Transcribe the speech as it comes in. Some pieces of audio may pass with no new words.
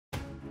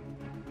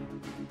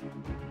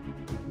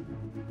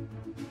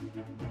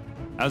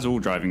As all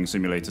driving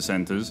simulator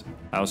centers,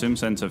 our sim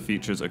center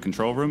features a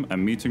control room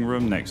and meeting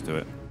room next to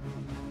it.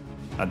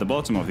 At the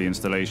bottom of the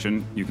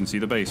installation, you can see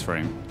the base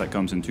frame that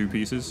comes in two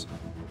pieces,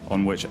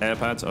 on which air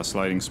pads are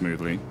sliding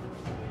smoothly.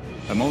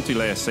 A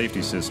multi-layer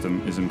safety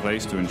system is in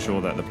place to ensure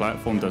that the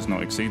platform does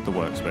not exceed the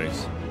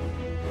workspace.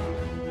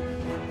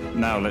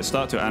 Now let's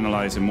start to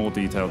analyze in more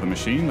detail the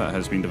machine that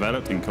has been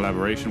developed in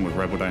collaboration with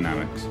Rebel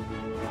Dynamics.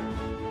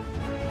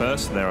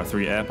 First, there are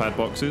 3 air pad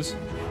boxes.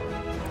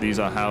 These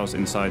are housed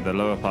inside the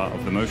lower part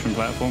of the motion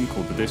platform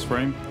called the disc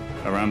frame,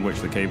 around which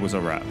the cables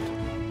are wrapped.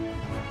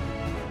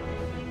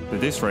 The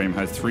disc frame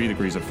has 3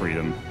 degrees of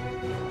freedom: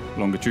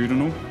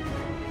 longitudinal,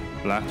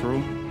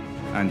 lateral,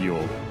 and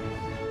yaw.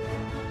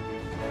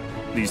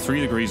 These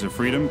 3 degrees of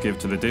freedom give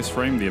to the disc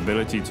frame the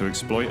ability to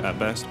exploit at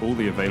best all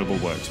the available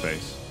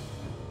workspace.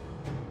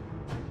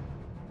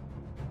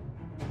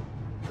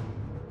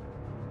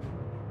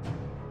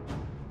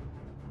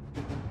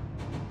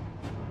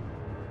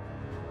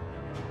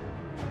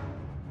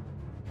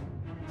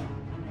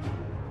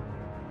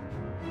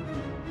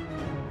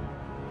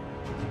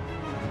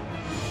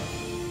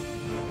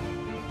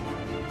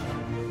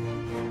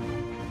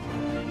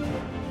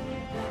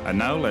 And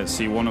now let's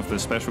see one of the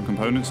special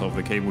components of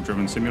the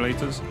cable-driven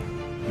simulators,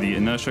 the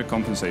inertia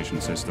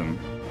compensation system.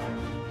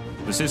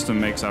 The system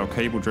makes our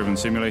cable-driven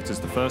simulators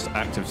the first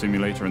active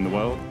simulator in the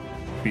world,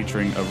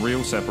 featuring a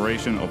real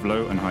separation of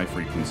low and high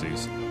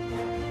frequencies.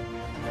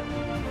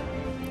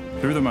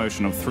 Through the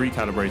motion of 3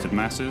 calibrated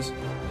masses,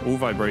 all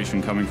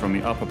vibration coming from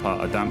the upper part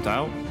are damped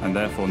out and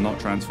therefore not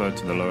transferred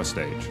to the lower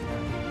stage.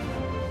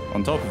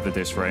 On top of the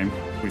disc frame,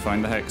 we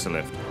find the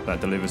hexalift that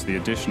delivers the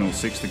additional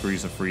 6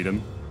 degrees of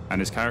freedom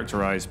and is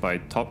characterized by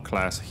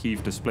top-class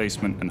heave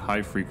displacement and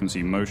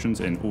high-frequency motions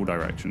in all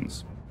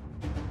directions.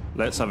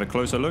 Let's have a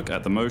closer look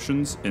at the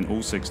motions in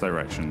all 6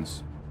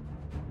 directions.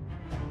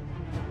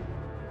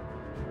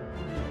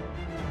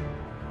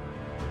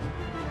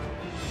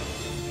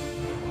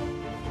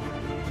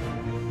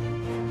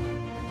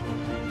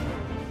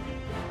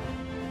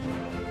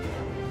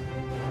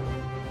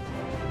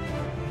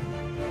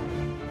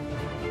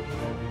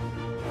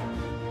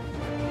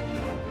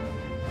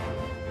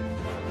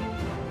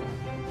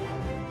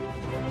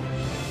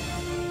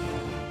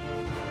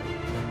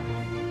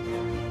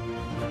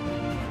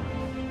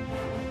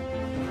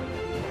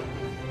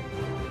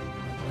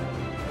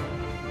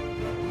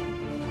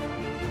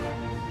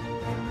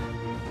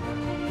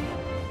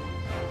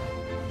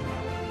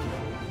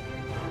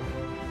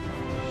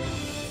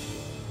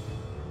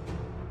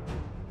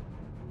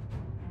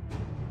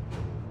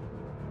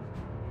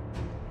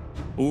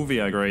 All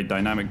VR-grade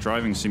dynamic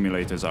driving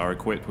simulators are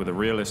equipped with a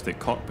realistic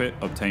cockpit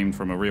obtained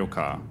from a real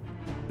car.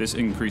 This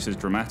increases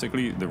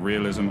dramatically the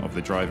realism of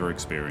the driver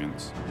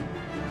experience.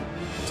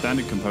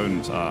 Standard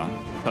components are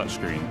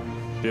touchscreen,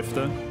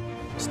 shifter,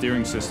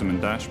 steering system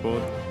and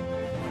dashboard,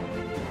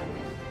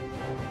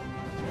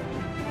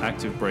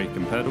 active brake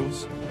and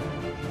pedals,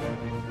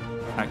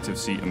 active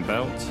seat and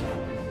belt,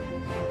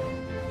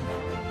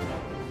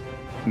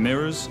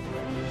 mirrors,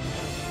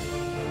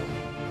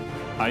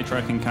 eye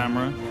tracking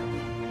camera,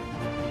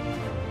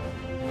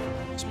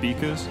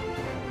 speakers,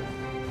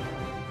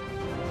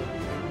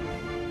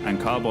 and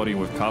car body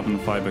with carbon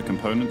fiber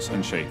components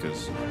and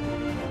shakers.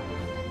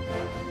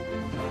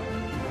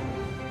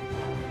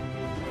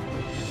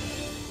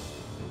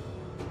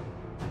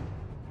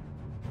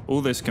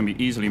 All this can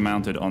be easily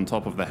mounted on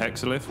top of the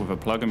hexalift with a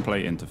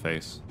plug-and-play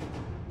interface.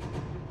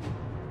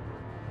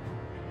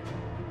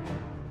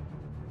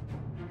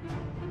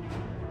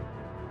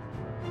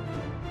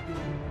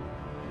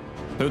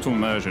 Total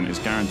immersion is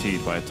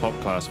guaranteed by a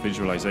top-class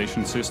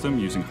visualization system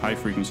using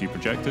high-frequency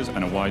projectors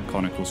and a wide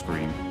conical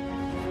screen.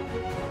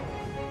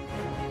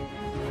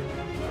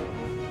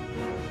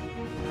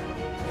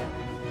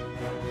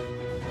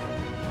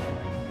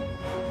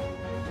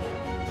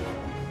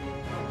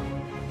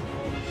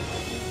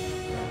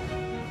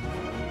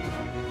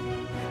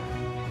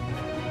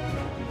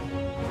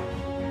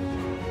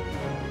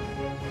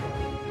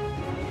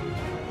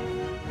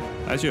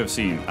 As you have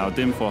seen, our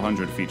DIM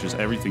 400 features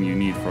everything you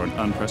need for an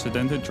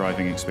unprecedented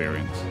driving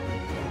experience.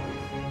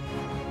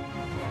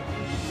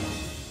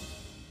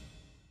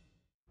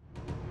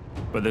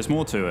 But there's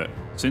more to it,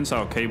 since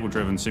our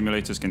cable-driven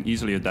simulators can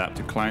easily adapt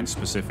to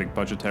client-specific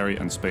budgetary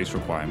and space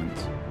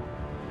requirements.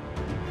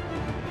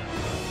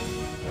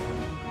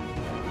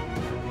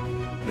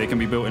 They can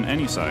be built in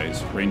any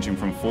size, ranging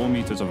from 4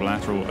 meters of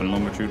lateral and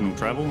longitudinal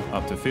travel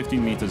up to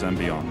 15 meters and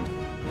beyond.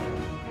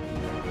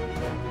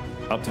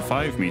 Up to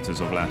 5 meters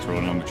of lateral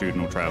and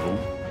longitudinal travel,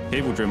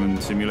 cable-driven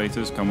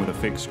simulators come with a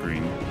fixed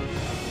screen.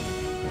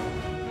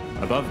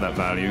 Above that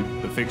value,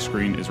 the fixed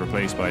screen is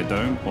replaced by a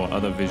dome or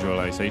other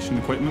visualization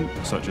equipment,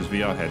 such as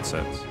VR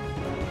headsets.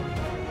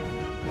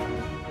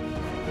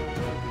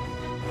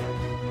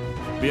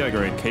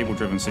 VR-grade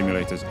cable-driven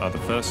simulators are the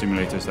first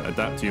simulators that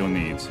adapt to your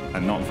needs,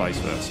 and not vice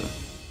versa.